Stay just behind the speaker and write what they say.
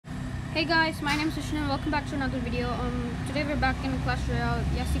Hey guys, my name is Vishnu and welcome back to another video. Today we're back in Clash Royale.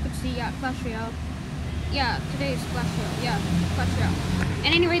 Yes, you could see, Clash Royale. Today is Clash Royale. Clash Royale.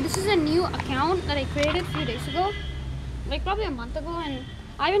 And anyway, this is a new account that I created a few days ago. Like probably a month ago, and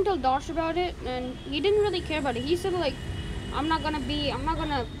I even told Darsh about it and he didn't really care about it. He said like, I'm not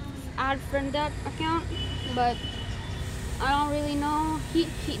gonna add friend that account, but I don't really know.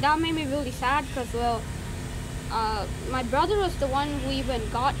 That made me really sad because, well, my brother was the one who even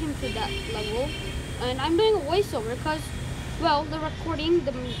got him to that level, and I'm doing a voiceover because, well, the recording,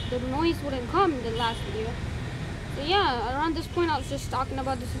 the noise wouldn't come in the last video. So yeah, around this point I was just talking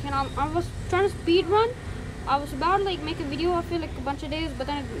about this again. I was trying to speed run. I was about to like make a video of it like a bunch of days, but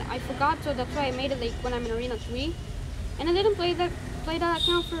then I forgot, so that's why I made it like when I'm in Arena 3. And I didn't play that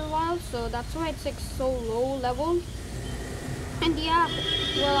account for a while, so that's why it's like so low level. And yeah,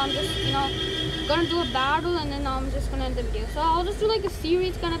 well, I'm just, gonna do a battle and then I'm just gonna end the video. So I'll just do like a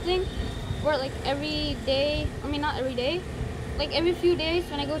series kind of thing where like every day, not every day, like every few days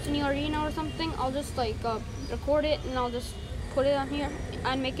when I go to new arena or something, I'll just like record it and I'll just put it on here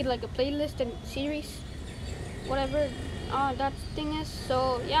and make it like a playlist and series, whatever that thing is.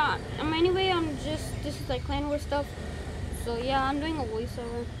 So yeah, anyway, this is like clan war stuff. So yeah, I'm doing a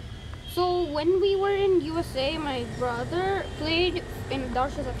voiceover. So when we were in USA, my brother played in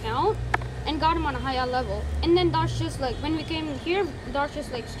Darsh's account and got him on a higher level. And then Darsh just like, when we came here, Darsh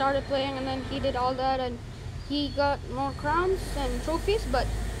just like started playing and then he did all that and he got more crowns and trophies. But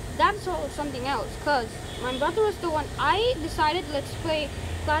that's all something else, because my brother was the one. I decided let's play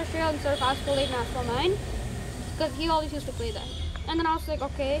Clash Royale instead of Asphalt 8 and Asphalt 9 because he always used to play that. And then I was like,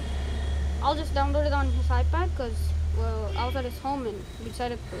 okay, I'll just download it on his iPad because, well, I was at his home and we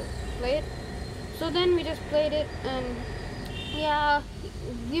decided to play it. So then we just played it, and yeah,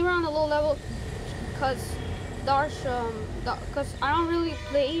 we were on a low level because Darsh, because I don't really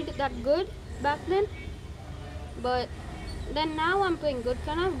played that good back then. But then now I'm playing good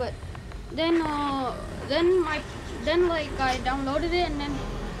kind of. But then like I downloaded it and then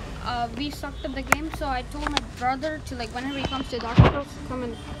we sucked at the game. So I told my brother to like whenever he comes to Darsh House, come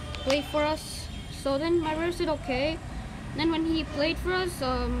and play for us. So then my brother said okay. Then when he played for us,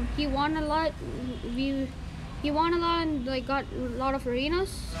 he won a lot. He won a lot and like got a lot of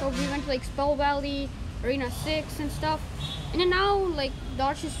arenas. So we went to like Spell Valley, Arena 6 and stuff. And then now like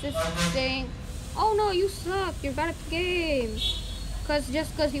Darsh is just saying, "Oh no, you suck. You're bad at the game."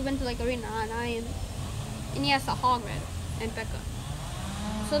 Just cause he went to like Arena 9 and he has a Hog Red and Pekka.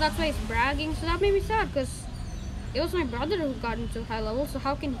 So that's why he's bragging. So that made me sad because it was my brother who got into high level, so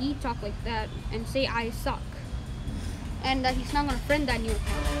how can he talk like that and say I suck? And that he's not gonna friend that new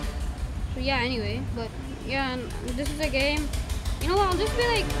account. So yeah, anyway, but yeah, and this is a game. You know what, I'll just be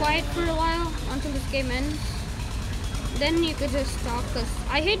like quiet for a while until this game ends. Then you could just talk, because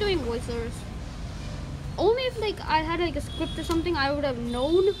I hate doing voiceovers. Only if like I had like a script or something I would have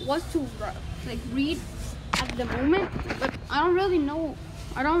known what to like read at the moment. But I don't really know.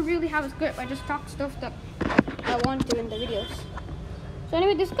 I don't really have a script. I just talk stuff that I want to in the videos. So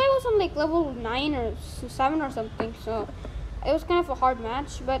anyway, this guy was on like level 9 or 7 or something, so it was kind of a hard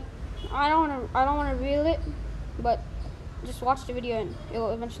match. But I don't want to reveal it. But just watch the video and it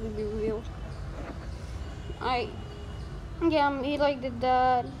will eventually be revealed. He like did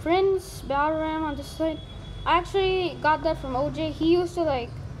the Prince battle ram on this side. I actually got that from OJ. He used to like,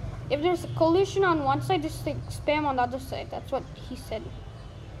 if there's a collision on one side, just like spam on the other side. That's what he said.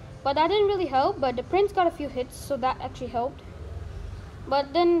 But that didn't really help. But the Prince got a few hits, so that actually helped.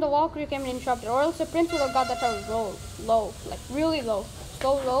 But then the Valkyrie came and interrupted, or else the Prince would have got that tower low, like really low,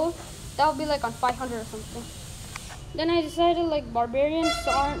 so low. That would be like on 500 or something. Then I decided like barbarians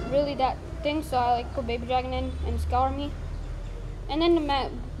aren't really that thing, so I like put Baby Dragon in and Scour me. And then the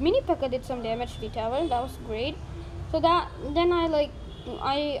Mini Pekka did some damage to the tower. That was great. So then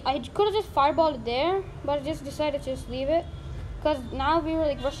I could have just fireballed it there, but I just decided to just leave it. Because now we were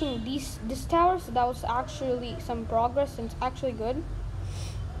like rushing this tower, so that was actually some progress and it's actually good.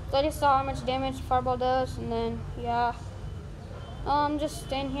 So I just saw how much damage Fireball does, and then yeah, just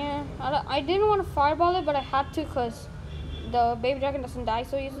staying here. I didn't want to Fireball it, but I had to because the Baby Dragon doesn't die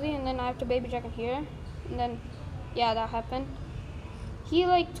so easily, and then I have to Baby Dragon here, and then yeah, that happened. He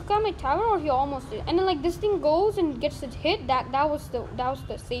like took out my tower, or he almost did, and then like this thing goes and gets it hit. That was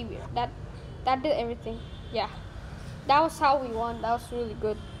the savior. That did everything. Yeah. That was how we won. That was really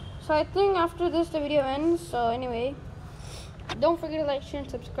good. So I think after this the video ends. So anyway, don't forget to like, share,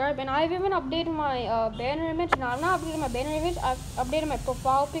 and subscribe. And I've even updated my banner image. No, I'm not updating my banner image. I've updated my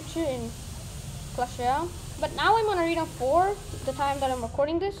profile picture in Clash Royale. But now I'm on Arena 4, the time that I'm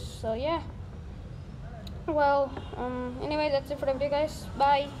recording this. So yeah. Well, anyway, that's it for the video, guys.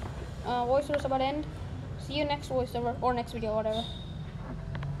 Bye. voiceover's about to end. See you next voiceover or next video, whatever.